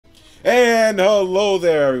And hello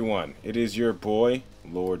there, everyone. It is your boy,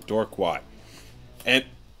 Lord Dorkwat. And...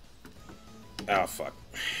 oh, fuck.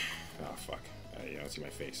 Oh, fuck. You don't see my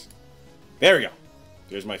face. There we go.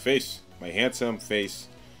 There's my face. My handsome face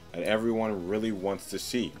that everyone really wants to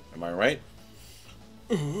see. Am I right?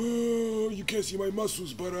 You can't see my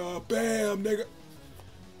muscles, but bam, nigga.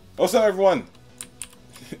 What's up, everyone?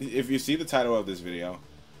 If you see the title of this video,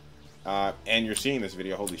 and you're seeing this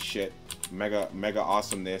video, holy shit, mega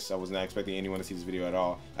awesomeness. I was not expecting anyone to see this video at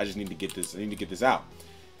all. I just need to get this. I need to get this out.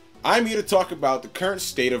 I'm here to talk about the current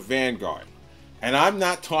state of Vanguard, and I'm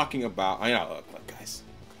not talking about. I know, look, guys.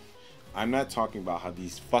 I'm not talking about how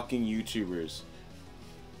these fucking YouTubers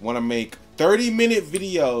want to make 30-minute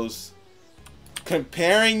videos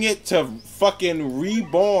comparing it to fucking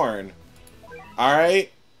Reborn. All right,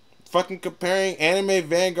 fucking comparing Anime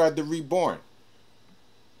Vanguard to Reborn.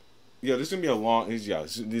 Yo, this is gonna be a long. This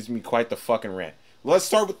is gonna be quite the fucking rant. Let's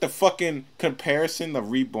start with the fucking comparison of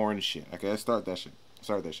Reborn shit. Okay, let's start that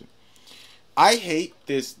shit. I hate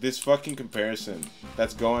this fucking comparison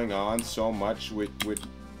that's going on so much with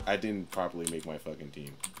I didn't properly make my fucking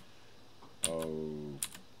team. Oh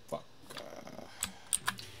fuck.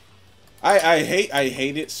 I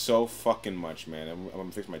hate it so fucking much, man. I'm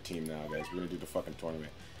gonna fix my team now, guys. We're gonna do the fucking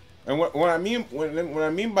tournament. And what I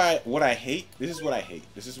mean by what I hate, this is what I hate.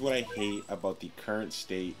 This is what I hate about the current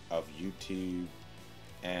state of YouTube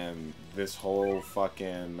and this whole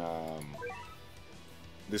fucking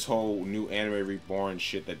this whole new Anime Reborn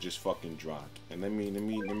shit that just fucking dropped. And let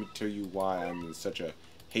me tell you why I'm in such a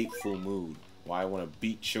hateful mood. Why I want to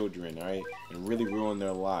beat children, alright, and really ruin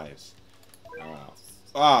their lives.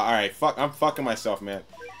 Alright, fuck, I'm fucking myself, man.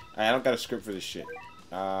 I don't got a script for this shit.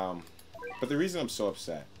 But the reason I'm so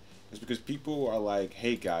upset is because people are like,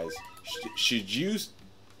 hey guys, should you...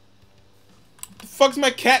 the fuck's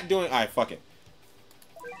my cat doing? Alright, fuck it.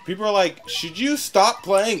 People are like, should you stop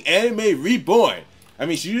playing Anime Reborn? I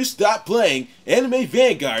mean, should you stop playing Anime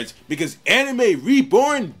Vanguards because Anime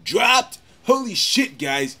Reborn dropped? Holy shit,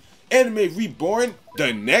 guys. Anime Reborn,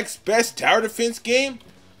 the next best tower defense game?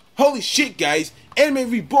 Holy shit, guys. Anime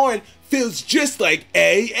Reborn feels just like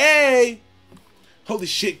AA. Holy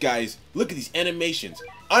shit, guys. Look at these animations.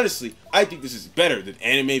 Honestly, I think this is better than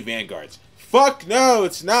Anime Vanguards. Fuck no,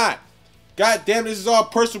 it's not. God damn, this is all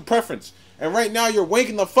personal preference. And right now, you're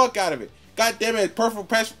wanking the fuck out of it. God damn it, personal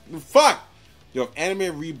preference. Fuck. Yo, if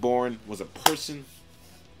Anime Reborn was a person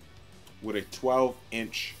with a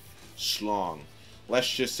 12-inch schlong, let's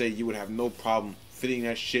just say you would have no problem fitting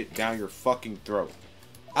that shit down your fucking throat.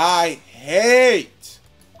 I hate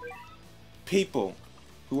people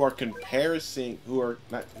who are comparing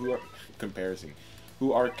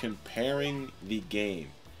the game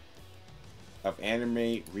of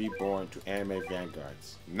Anime Reborn to Anime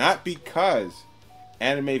Vanguards. Not because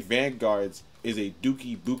Anime Vanguards is a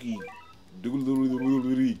dookie bookie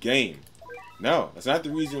game. No, that's not the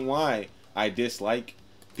reason why I dislike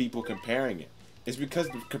people comparing it. It's because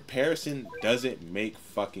the comparison doesn't make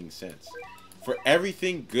fucking sense. For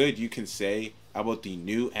everything good you can say about the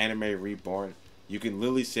new Anime Reborn, you can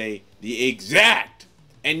literally say the exact,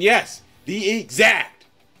 and yes, the exact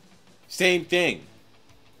same thing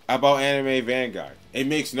about Anime Vanguard. It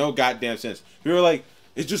makes no goddamn sense. People are like,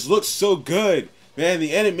 it just looks so good. Man,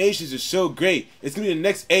 the animations are so great. It's gonna be the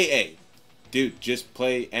next AA. Dude, just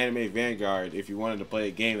play Anime Vanguard if you wanted to play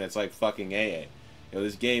a game that's like fucking AA. Yo,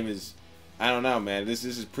 this game is, I don't know, man. This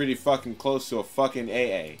is pretty fucking close to a fucking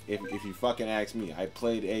AA. If you fucking ask me, I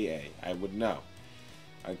played AA. I would know.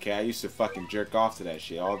 Okay, I used to fucking jerk off to that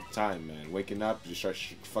shit all the time, man. Waking up, just start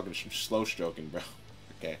fucking slow stroking, bro.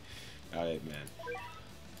 Okay, alright, man.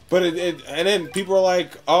 But and then people are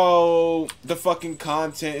like, oh, the fucking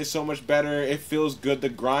content is so much better. It feels good to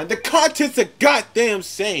grind. The content's the goddamn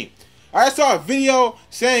same. I saw a video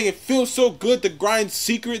saying it feels so good to grind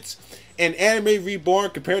secrets in Anime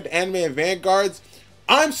Reborn compared to Anime Vanguards.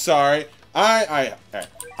 I'm sorry.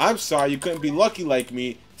 I'm sorry you couldn't be lucky like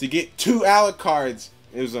me to get 2 Alec cards.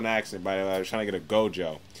 It was an accident, by the way. I was trying to get a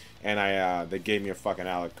Gojo, and they gave me a fucking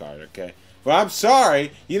Alec card, okay? But I'm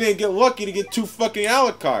sorry you didn't get lucky to get 2 fucking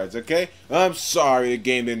Alec cards, okay? I'm sorry the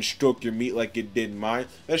game didn't stroke your meat like it did mine.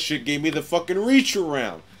 That shit gave me the fucking reach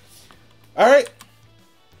around. Alright?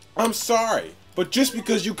 I'm sorry, but just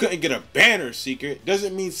because you couldn't get a banner secret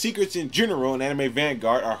doesn't mean secrets in general in Anime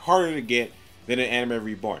Vanguard are harder to get than in Anime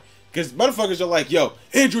Reborn. Because motherfuckers are like, yo,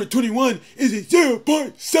 Android 21 is a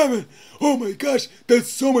 0.7. Oh my gosh, that's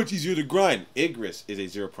so much easier to grind. Igris is a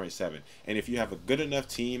 0.7. And if you have a good enough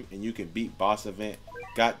team and you can beat boss event,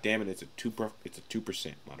 god damn it, it's a 2%,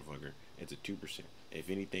 motherfucker. It's a 2%. If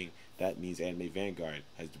anything, that means Anime Vanguard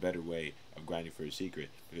has the better way of grinding for a secret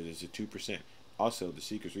because it's a 2%. Also, the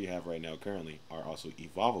secrets we have right now currently are also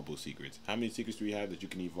evolvable secrets. How many secrets do we have that you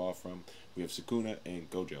can evolve from? We have Sukuna and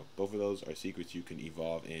Gojo. Both of those are secrets you can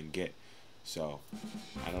evolve and get. So,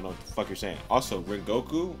 I don't know what the fuck you're saying. Also,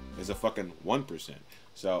 Rengoku is a fucking 1%.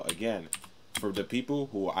 So, again, for the people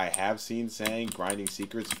who I have seen saying grinding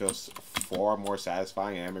secrets feels far more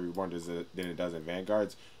satisfying in Anime Reborn than it does in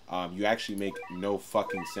Vanguards, you actually make no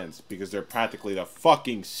fucking sense because they're practically the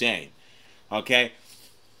fucking same. Okay?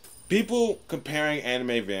 People comparing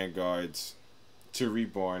Anime Vanguards to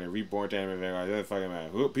Reborn and Reborn to Anime Vanguard, it doesn't fucking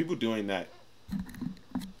matter. People doing that.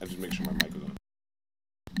 I just make sure my mic is on.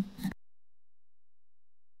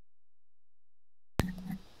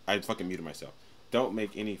 I fucking muted myself. Don't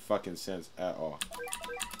make any fucking sense at all.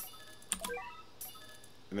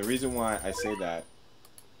 And the reason why I say that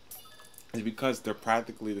is because they're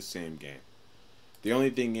practically the same game. The only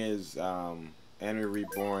thing is, Anime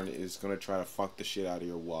Reborn is gonna try to fuck the shit out of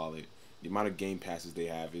your wallet. The amount of game passes they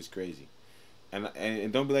have is crazy.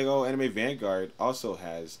 And don't be like, oh, Anime Vanguard also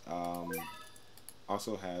has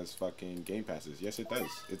fucking game passes. Yes, it does.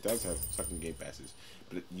 It does have fucking game passes.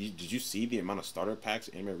 But did you see the amount of starter packs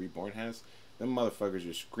Anime Reborn has? Them motherfuckers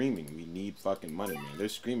are screaming, we need fucking money, man. They're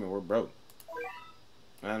screaming, we're broke.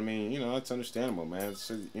 I mean, you know, that's understandable, man.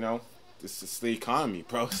 It's, you know, it's the economy,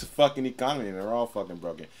 bro. It's the fucking economy, and they're all fucking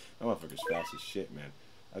broken. That motherfucker's fast as shit, man.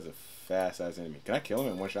 That's a fast-ass enemy. Can I kill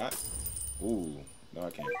him in one shot? Ooh. No,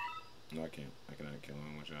 I can't. No, I can't. I cannot kill him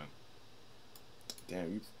in one shot.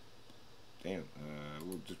 Damn, you... Damn.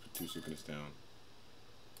 We'll just put 2 Sukunas down.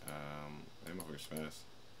 That motherfucker's fast.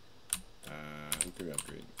 Who could we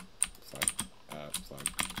upgrade? Fuck.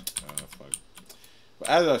 Fuck. But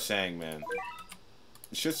as I was saying, man,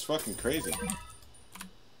 it's just fucking crazy.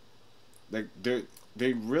 Like,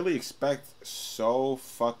 they really expect so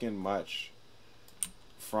fucking much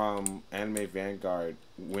from Anime Vanguard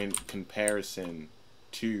when comparison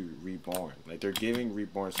to Reborn. Like, they're giving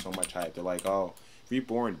Reborn so much hype. They're like, oh,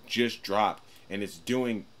 Reborn just dropped and it's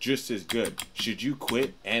doing just as good. Should you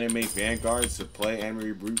quit Anime Vanguard to play Anime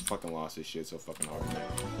Reborn? Fucking lost this shit so fucking hard, man.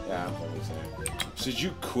 Yeah, I'm fucking saying. Should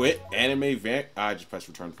you quit Anime I just pressed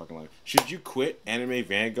return fucking line. Should you quit Anime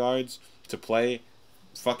Vanguards to play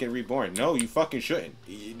fucking Reborn? No, you fucking shouldn't.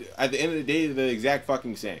 At the end of the day, they're the exact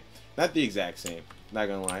fucking same. Not the exact same. Not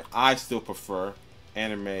gonna lie. I still prefer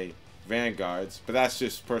Anime Vanguards, but that's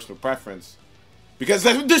just personal preference. Because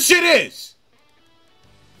that's what this shit is!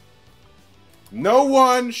 No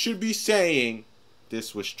one should be saying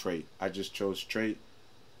this was straight. I just chose straight.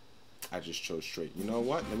 I just chose straight. You know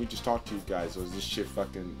what? Let me just talk to you guys. Or is this shit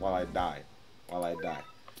fucking while I die? While I die.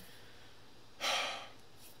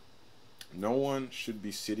 No one should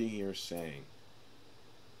be sitting here saying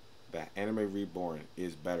that Anime Reborn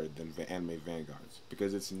is better than Anime Vanguards.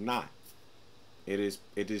 Because it's not. It is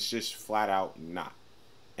just flat out not.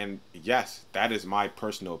 And yes, that is my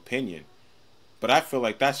personal opinion. But I feel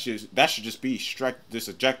like that should just be this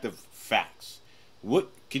objective facts. What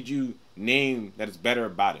could you name that is better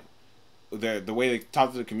about it? The way they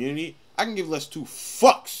talk to the community? I can give less 2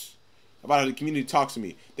 fucks about how the community talks to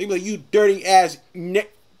me. They be like, you dirty ass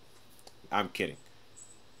I'm kidding.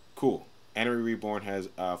 Cool. Anime Reborn has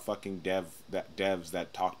fucking devs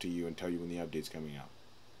that talk to you and tell you when the update's coming out.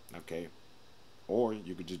 Okay? Or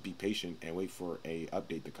you could just be patient and wait for a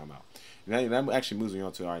update to come out. And that actually moves me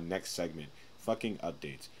on to our next segment. Fucking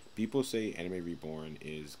updates. People say Anime Reborn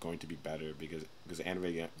is going to be better because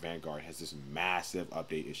Anime Vanguard has this massive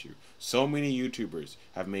update issue. So many YouTubers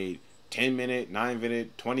have made 10-minute,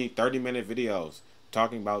 9-minute, 20, 30-minute videos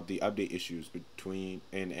talking about the update issues between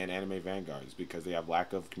and Anime Vanguards because they have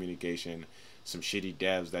lack of communication, some shitty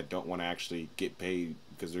devs that don't want to actually get paid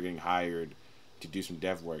because they're getting hired to do some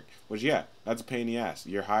dev work. Which, yeah, that's a pain in the ass.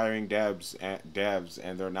 You're hiring devs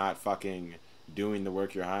and they're not fucking doing the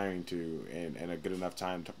work you're hiring to in a good enough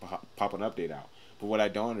time to pop an update out. But what I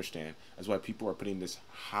don't understand is why people are putting this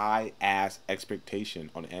high ass expectation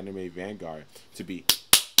on Anime Vanguard to be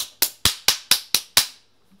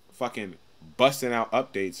fucking busting out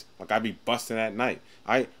updates like I be busting at night.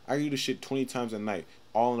 I do this shit 20 times a night,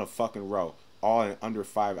 all in a fucking row, all in under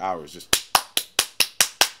 5 hours. Just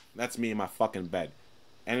that's me in my fucking bed.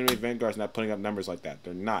 Anime Vanguard's not putting up numbers like that.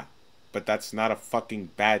 They're not. But that's not a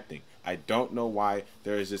fucking bad thing. I don't know why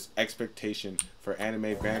there is this expectation for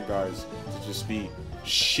Anime Vanguards to just be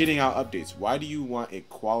shitting out updates. Why do you want a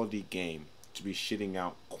quality game to be shitting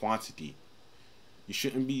out quantity? You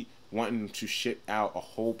shouldn't be wanting to shit out a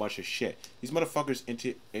whole bunch of shit. These motherfuckers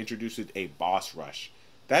introduced a boss rush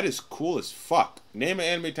That is cool as fuck. Name an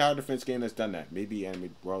anime tower defense game that's done that. Maybe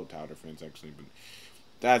Anime World Tower Defense, actually, but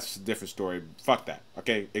that's a different story. Fuck that.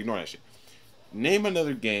 Okay, ignore that shit. Name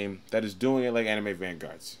another game that is doing it like Anime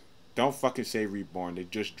Vanguards. Don't fucking say Reborn. They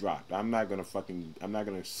just dropped. I'm not gonna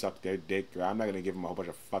suck their dick, or I'm not gonna give them a whole bunch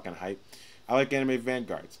of fucking hype. I like Anime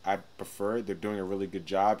Vanguards. I prefer it. They're doing a really good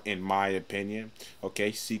job, in my opinion.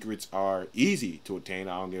 Okay, secrets are easy to attain.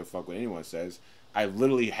 I don't give a fuck what anyone says. I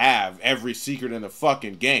literally have every secret in the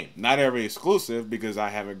fucking game. Not every exclusive, because I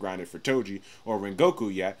haven't grinded for Toji or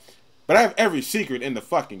Rengoku yet. But I have every secret in the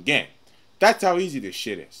fucking game. That's how easy this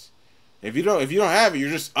shit is. If you don't have it, you're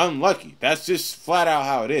just unlucky. That's just flat out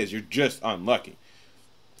how it is. You're just unlucky.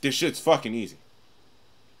 This shit's fucking easy.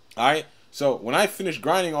 Alright? So when I finished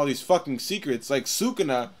grinding all these fucking secrets, like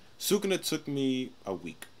Sukuna took me a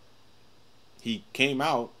week. He came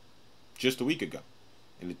out just a week ago.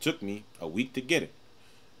 And it took me a week to get it.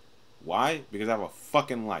 Why? Because I have a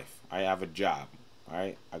fucking life. I have a job.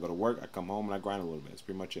 Alright? I go to work, I come home, and I grind a little bit. That's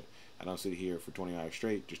pretty much it. I don't sit here for 20 hours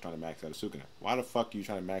straight just trying to max out a Sukuna. Why the fuck are you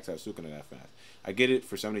trying to max out Sukuna that fast? I get it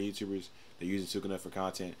for some of the YouTubers. They're using Sukuna for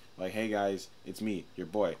content. Like, hey guys, it's me, your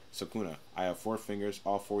boy, Sukuna. I have 4 fingers.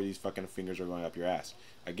 All 4 of these fucking fingers are going up your ass.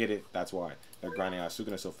 I get it. That's why. They're grinding out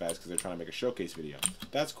Sukuna so fast because they're trying to make a showcase video.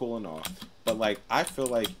 That's cool and all. But, like, I feel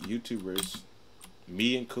like YouTubers,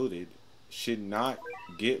 me included, should not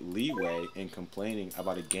get leeway in complaining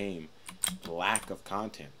about a game lack of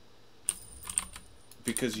content.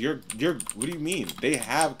 Because you're what do you mean? They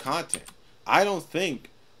have content. I don't think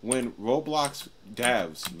when Roblox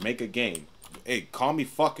devs make a game, hey, call me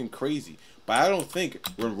fucking crazy, but I don't think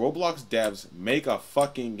when Roblox devs make a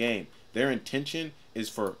fucking game, their intention is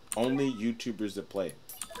for only YouTubers to play it.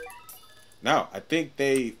 Now, I think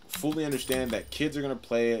they fully understand that kids are gonna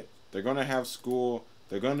play it, they're gonna have school,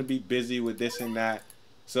 they're gonna be busy with this and that.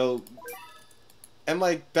 So, and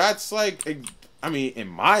like, that's like, I mean, in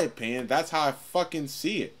my opinion, that's how I fucking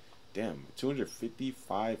see it. Damn,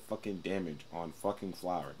 255 fucking damage on fucking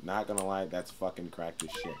flower. Not gonna lie, that's fucking cracked as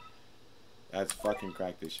shit. That's fucking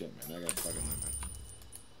cracked as shit, man. I gotta fucking lie,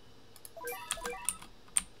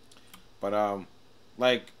 man. But,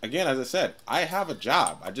 like, again, as I said, I have a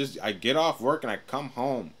job. I get off work and I come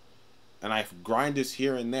home and I grind this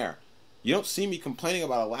here and there. You don't see me complaining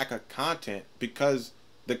about a lack of content because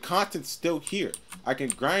the content's still here. I can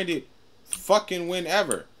grind it fucking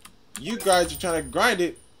whenever. You guys are trying to grind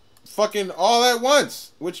it fucking all at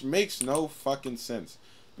once, which makes no fucking sense.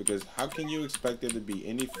 Because how can you expect there to be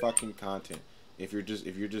any fucking content if you're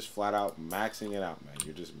just flat out maxing it out, man?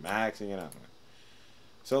 You're just maxing it out, man.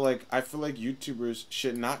 So, like, I feel like YouTubers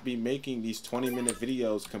should not be making these 20-minute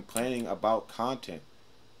videos complaining about content.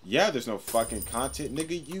 Yeah, there's no fucking content,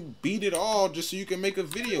 nigga. You beat it all just so you can make a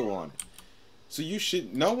video on it. So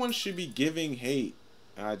no one should be giving hate.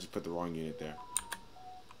 I just put the wrong unit there.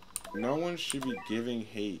 No one should be giving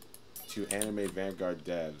hate to Anime Vanguard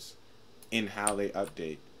devs in how they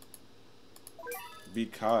update.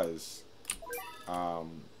 Because,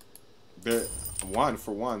 they're,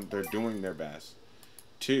 for one, they're doing their best.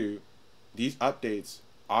 2, these updates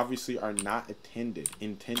obviously are not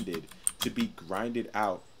intended to be grinded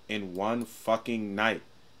out in one fucking night.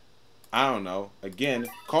 I don't know. Again,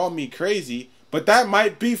 call me crazy, but that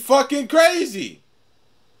might be fucking crazy.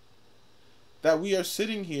 That we are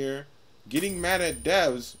sitting here getting mad at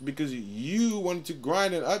devs because you wanted to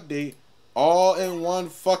grind an update all in one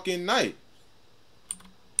fucking night.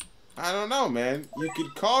 I don't know, man. You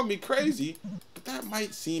could call me crazy, but that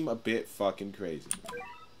might seem a bit fucking crazy.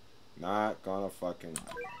 Not gonna fucking lie,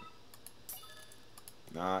 man.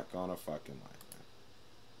 Not gonna fucking lie, man.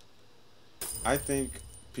 I think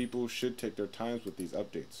people should take their times with these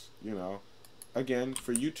updates. You know, again,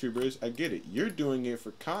 for YouTubers, I get it. You're doing it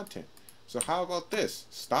for content. So how about this?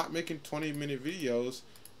 Stop making 20-minute videos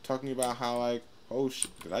talking about how, like, oh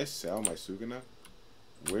shit, did I sell my Sukuna?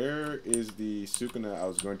 Where is the Sukuna I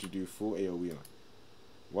was going to do full AoE on?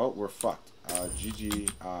 Well, we're fucked.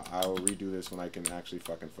 GG, I will redo this when I can actually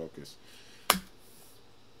fucking focus.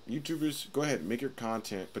 YouTubers, go ahead, make your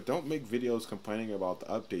content, but don't make videos complaining about the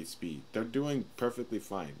update speed. They're doing perfectly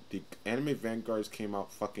fine. The Anime Vanguards came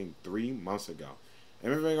out fucking 3 months ago.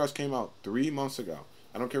 Anime Vanguards came out 3 months ago.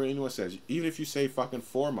 I don't care what anyone says. Even if you say fucking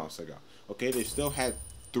 4 months ago. Okay, they still had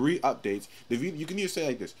 3 updates. You can either say it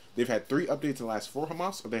like this. They've had 3 updates in the last 4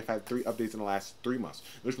 months, or they've had 3 updates in the last 3 months.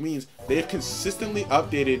 Which means they've consistently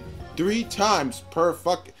updated 3 times per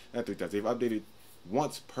fucking... Not 3 times. They've updated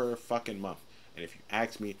once per fucking month. And if you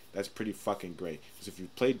ask me, that's pretty fucking great. Because if you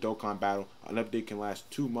play Dokkan Battle, an update can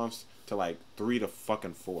last 2 months to like 3 to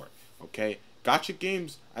fucking 4. Okay? Gacha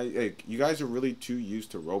games, you guys are really too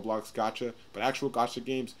used to Roblox gacha, but actual gacha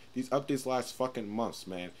games, these updates last fucking months,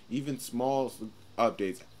 man. Even small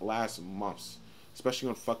updates last months, especially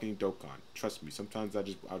on fucking Dokkan. Trust me, sometimes I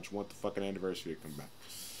just want the fucking anniversary to come back.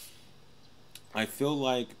 I feel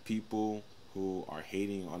like people who are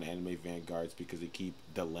hating on Anime Vanguards because they keep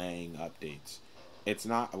delaying updates. It's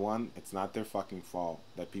not their fucking fault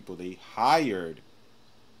that people they hired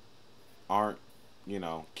aren't,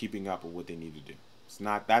 keeping up with what they need to do.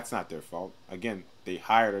 That's not their fault. Again, they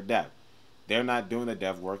hired a dev. They're not doing the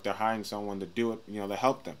dev work. They're hiring someone to do it, to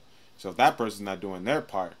help them. So if that person's not doing their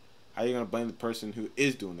part, how are you gonna blame the person who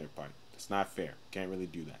is doing their part? That's not fair. Can't really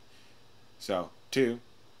do that. So, 2,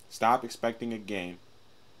 stop expecting a game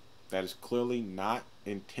that is clearly not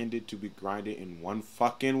intended to be grinded in one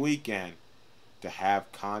fucking weekend to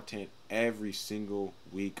have content every single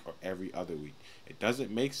week or every other week. It doesn't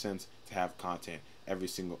make sense to have content every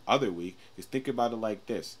single other week. Just think about it like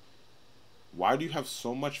this. Why do you have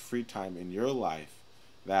so much free time in your life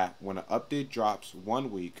that when an update drops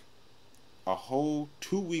 1 week, a whole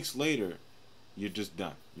 2 weeks later, you're just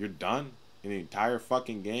done? You're done in the entire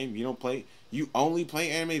fucking game. You only play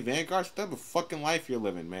Anime Vanguard? What type of fucking life you're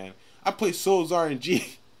living, man? I play Souls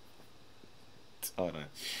RNG. Hold on.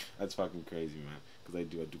 That's fucking crazy, man.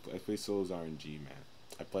 Because I play Souls RNG, man.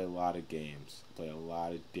 I play a lot of games. I play a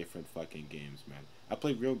lot of different fucking games, man. I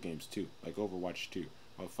play real games, too. Like Overwatch 2.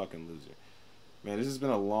 I'm a fucking loser. Man, this has been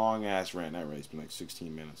a long-ass rant. Not really. It's been like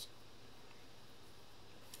 16 minutes.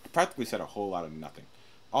 I practically said a whole lot of nothing.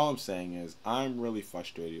 All I'm saying is I'm really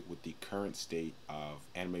frustrated with the current state of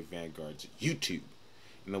Anime Vanguard's YouTube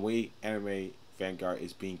and the way Anime Vanguard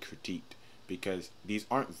is being critiqued, because these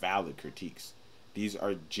aren't valid critiques. These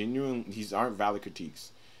aren't valid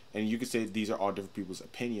critiques. And you could say these are all different people's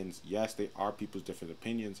opinions. Yes, they are people's different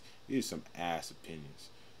opinions. These are some ass opinions.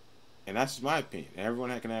 And that's just my opinion. And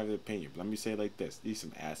everyone can have their opinion. But let me say it like this. These are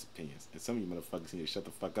some ass opinions. And some of you motherfuckers need to shut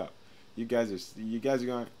the fuck up. You guys are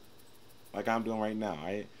going like I'm doing right now.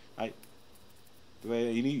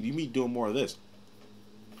 You need me doing more of this.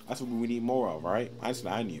 That's what we need more of, alright?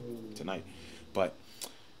 I need tonight. But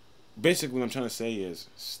basically what I'm trying to say is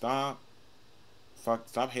stop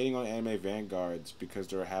hating on Anime Vanguards because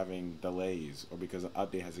they're having delays or because an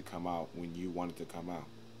update hasn't come out when you want it to come out.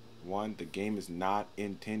 1, the game is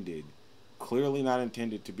clearly not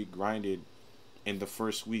intended to be grinded in the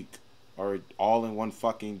first week or all in one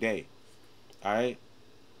fucking day. Alright?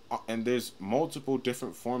 And there's multiple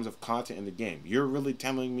different forms of content in the game. You're really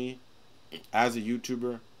telling me, as a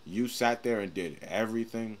YouTuber, you sat there and did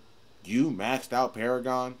everything? You maxed out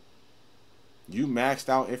Paragon? You maxed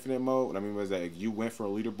out Infinite Mode? Was that you went for a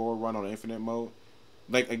leaderboard run on Infinite Mode?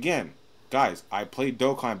 Like, again, guys, I played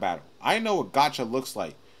Dokkan Battle. I know what gacha looks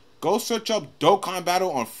like. Go search up Dokkan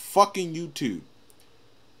Battle on fucking YouTube.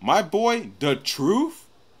 My boy, The Truth?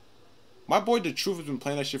 My boy, The Truth, has been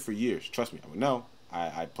playing that shit for years. Trust me.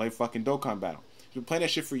 I play fucking Dokkan Battle. He's been playing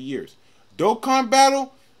that shit for years. Dokkan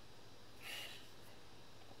Battle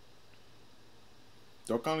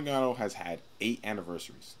has had 8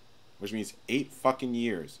 anniversaries, which means 8 fucking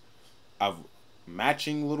years of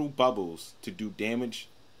matching little bubbles to do damage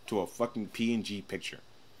to a fucking PNG picture.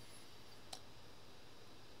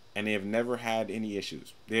 And they have never had any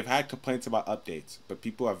issues. They've had complaints about updates, but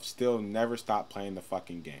people have still never stopped playing the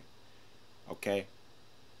fucking game. Okay?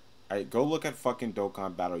 Alright, go look at fucking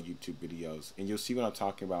Dokkan Battle YouTube videos, and you'll see what I'm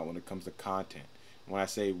talking about when it comes to content. When I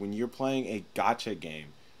say, when you're playing a gacha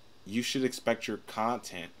game, you should expect your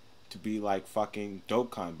content to be like fucking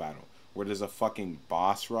Dokkan Battle, where there's a fucking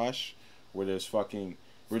boss rush, where there's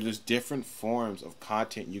different forms of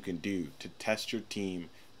content you can do to test your team,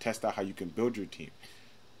 test out how you can build your team.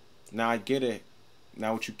 Now, I get it.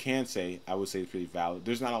 Now, what you can say, I would say is pretty valid.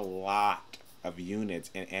 There's not a lot of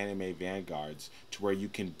units in Anime Vanguards to where you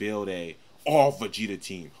can build a all Vegeta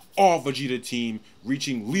team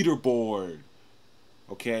reaching leaderboard.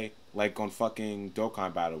 Okay? Like on fucking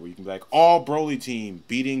Dokkan Battle, where you can be like, all Broly team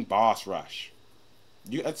beating boss rush.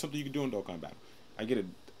 That's something you can do in Dokkan Battle. I get it.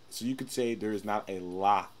 So you could say there is not a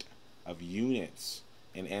lot of units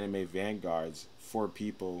in Anime Vanguards for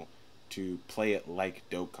people to play it like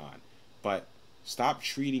Dokkan. But stop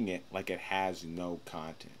treating it like it has no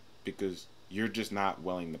content, because you're just not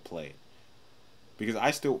willing to play it.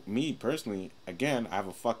 Because me personally, again, I have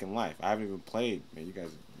a fucking life. I haven't even played. Man, you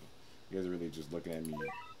guys are really just looking at me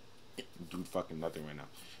do fucking nothing right now.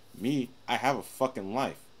 Me, I have a fucking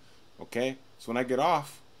life. Okay? So when I get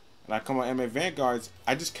off and I come on Anime Vanguards,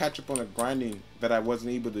 I just catch up on the grinding that I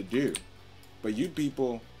wasn't able to do. But you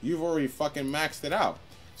people, you've already fucking maxed it out.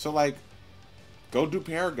 So like, go do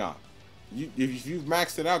Paragon. If you've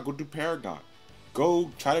maxed it out, go do Paragon.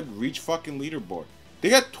 go try to reach fucking leaderboard. They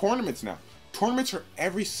got tournaments now. Tournaments are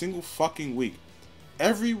every single fucking week.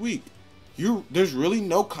 Every week. There's really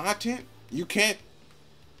no content? You can't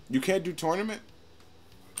do tournament?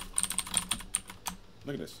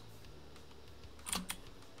 Look at this.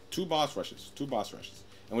 2 boss rushes. 2 boss rushes.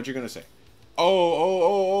 And what you're gonna say?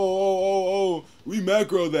 Oh, we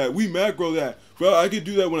macro that. We macro that. Bro, I can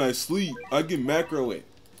do that when I sleep. I can macro it.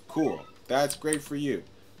 Cool. That's great for you.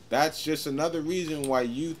 That's just another reason why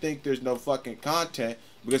you think there's no fucking content.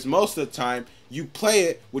 Because most of the time, you play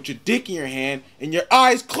it with your dick in your hand and your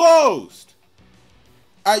eyes closed.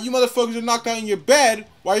 Alright, you motherfuckers are knocked out in your bed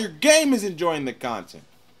while your game is enjoying the content.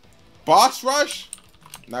 Boss rush?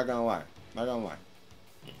 Not gonna lie. Not gonna lie.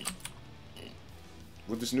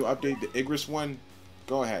 With this new update, the Igris one,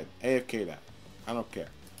 go ahead. AFK that. I don't care.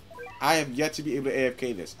 I have yet to be able to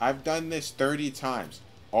AFK this. I've done this 30 times.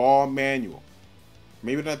 All manual.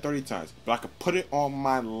 Maybe not 30 times, but I could put it on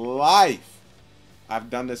my life. I've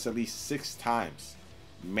done this at least 6 times.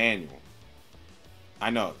 Manual. I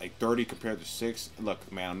know, like 30 compared to 6.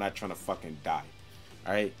 Look, man, I'm not trying to fucking die.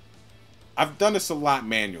 Alright? I've done this a lot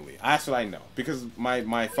manually. That's what I know. Because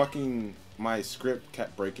my script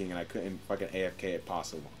kept breaking and I couldn't fucking AFK it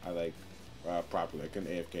possible. Properly. I couldn't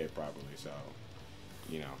AFK it properly, so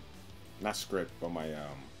you know. Not script, but my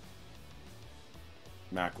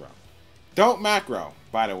macro. Don't macro,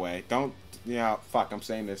 by the way. Don't, you know, fuck, I'm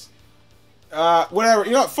saying this. Whatever,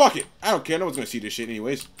 you know what, fuck it. I don't care, no one's gonna see this shit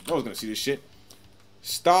anyways. No one's gonna see this shit.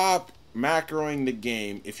 Stop macroing the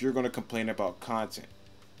game if you're gonna complain about content.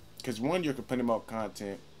 Because one, you're complaining about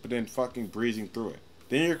content, but then fucking breezing through it.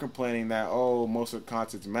 Then you're complaining that, oh, most of the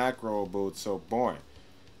content's macroable, it's so boring.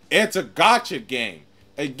 It's a gotcha game.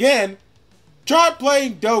 Again, try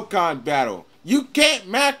playing Dokkan Battle. You can't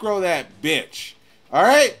macro that bitch.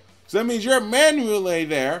 Alright? So that means you're manually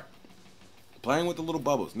there, playing with the little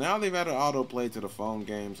bubbles. Now they've added autoplay to the phone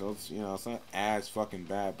game, so it's, you know, it's not as fucking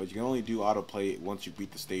bad, but you can only do autoplay once you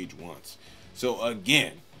beat the stage once. So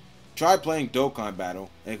again, try playing Dokkan Battle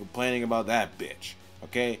and complaining about that bitch.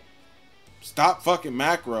 Okay? Stop fucking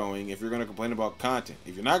macroing if you're gonna complain about content.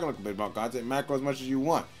 If you're not gonna complain about content, macro as much as you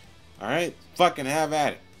want. Alright? Fucking have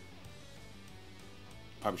at it.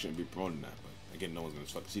 Probably shouldn't be promoting that, but again, no one's gonna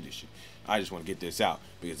fucking see this shit. I just want to get this out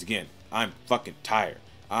because again, I'm fucking tired.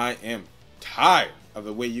 I am tired of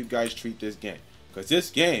the way you guys treat this game. Because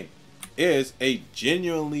this game is a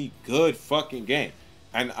genuinely good fucking game.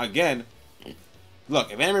 And again,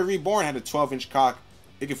 look, if Anime Reborn had a 12-inch cock,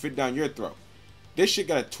 it could fit down your throat. This shit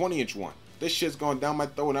got a 20-inch one. This shit's going down my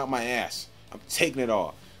throat and out my ass. I'm taking it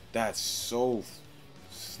all. That's so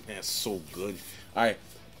good. Alright.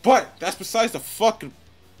 But that's besides the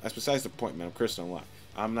point, man. I'm cursing a lot.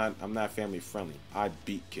 I'm not family friendly. I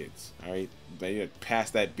beat kids. Alright? But you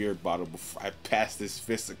pass that beer bottle before I pass this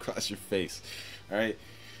fist across your face. Alright?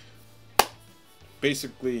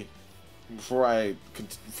 Basically, before I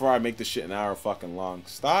make this shit an hour fucking long,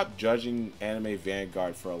 stop judging Anime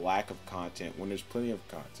Vanguard for a lack of content when there's plenty of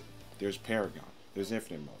content. There's Paragon, there's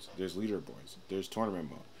Infinite Modes, there's Leaderboards, there's Tournament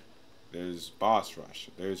Mode, there's Boss Rush,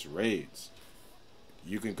 there's Raids.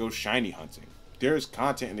 You can go shiny hunting. There's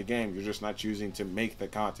content in the game, you're just not choosing to make the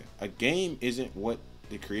content. A game isn't what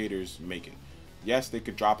the creators make it. Yes, they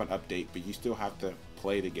could drop an update, but you still have to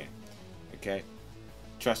play the game. Okay?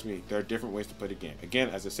 Trust me, there are different ways to play the game. Again,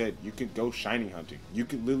 as I said, you could go shiny hunting. You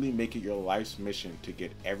could literally make it your life's mission to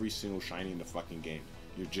get every single shiny in the fucking game.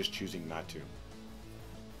 You're just choosing not to.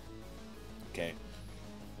 Okay?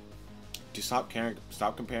 To stop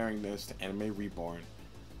comparing this to Anime Reborn.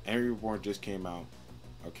 Anime Reborn just came out.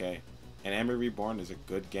 Okay? And Anime Reborn is a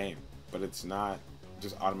good game. But it's not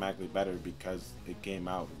just automatically better because it came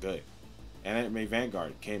out good. And Anime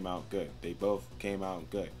Vanguard came out good. They both came out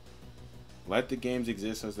good. Let the games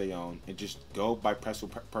exist as they own and just go by personal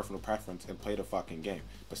preference and play the fucking game.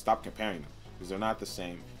 But stop comparing them. Because they're not the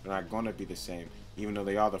same. They're not going to be the same. Even though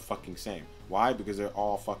they are the fucking same. Why? Because they're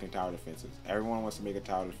all fucking tower defenses. Everyone wants to make a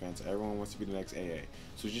tower defense. Everyone wants to be the next AA.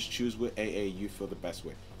 So just choose what AA you feel the best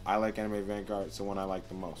with. I like Anime Vanguard. It's the one I like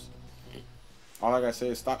the most. All I gotta say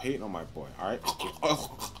is stop hating on my boy. Alright?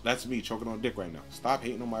 That's me choking on dick right now. Stop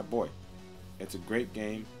hating on my boy. It's a great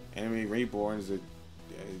game. Anime Reborn is a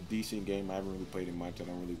decent game. I haven't really played it much. I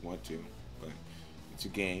don't really want to, but it's a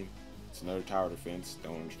game. It's another tower defense.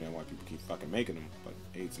 Don't understand why people keep fucking making them, but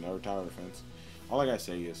hey, it's another tower defense. All I gotta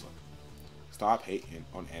say is, look, stop hating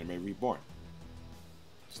on Anime Reborn.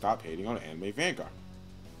 Stop hating on Anime Vanguard.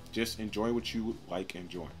 Just enjoy what you like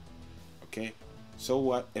enjoying. Okay? So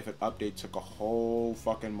what if an update took a whole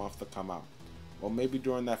fucking month to come out? Well, maybe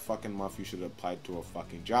during that fucking month you should have applied to a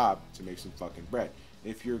fucking job to make some fucking bread.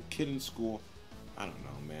 If you're a kid in school, I don't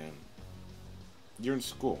know, man. You're in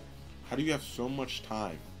school. How do you have so much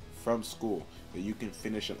time from school that you can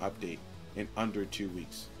finish an update in under 2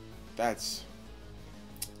 weeks? It's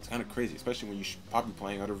kind of crazy, especially when you should probably be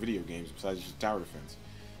playing other video games besides just tower defense.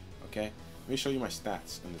 Okay, let me show you my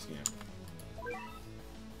stats in this game.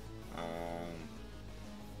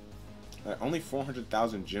 Only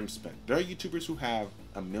 400,000 gems spent. There are YouTubers who have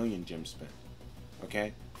 1,000,000 gems spent.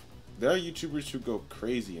 Okay, there are YouTubers who go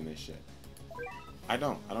crazy in this shit. I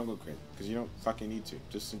don't go crazy because you don't fucking need to.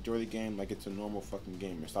 Just enjoy the game like it's a normal fucking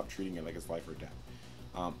game, or stop treating it like it's life or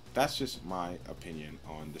death. That's just my opinion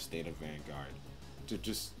on the state of Vanguard. To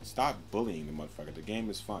just stop bullying the motherfucker. The game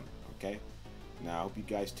is fun, okay? Now, I hope you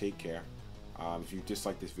guys take care. If you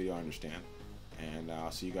dislike this video, I understand. And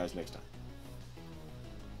I'll see you guys next time.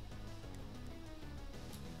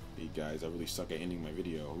 Hey guys, I really suck at ending my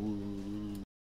video. Ooh.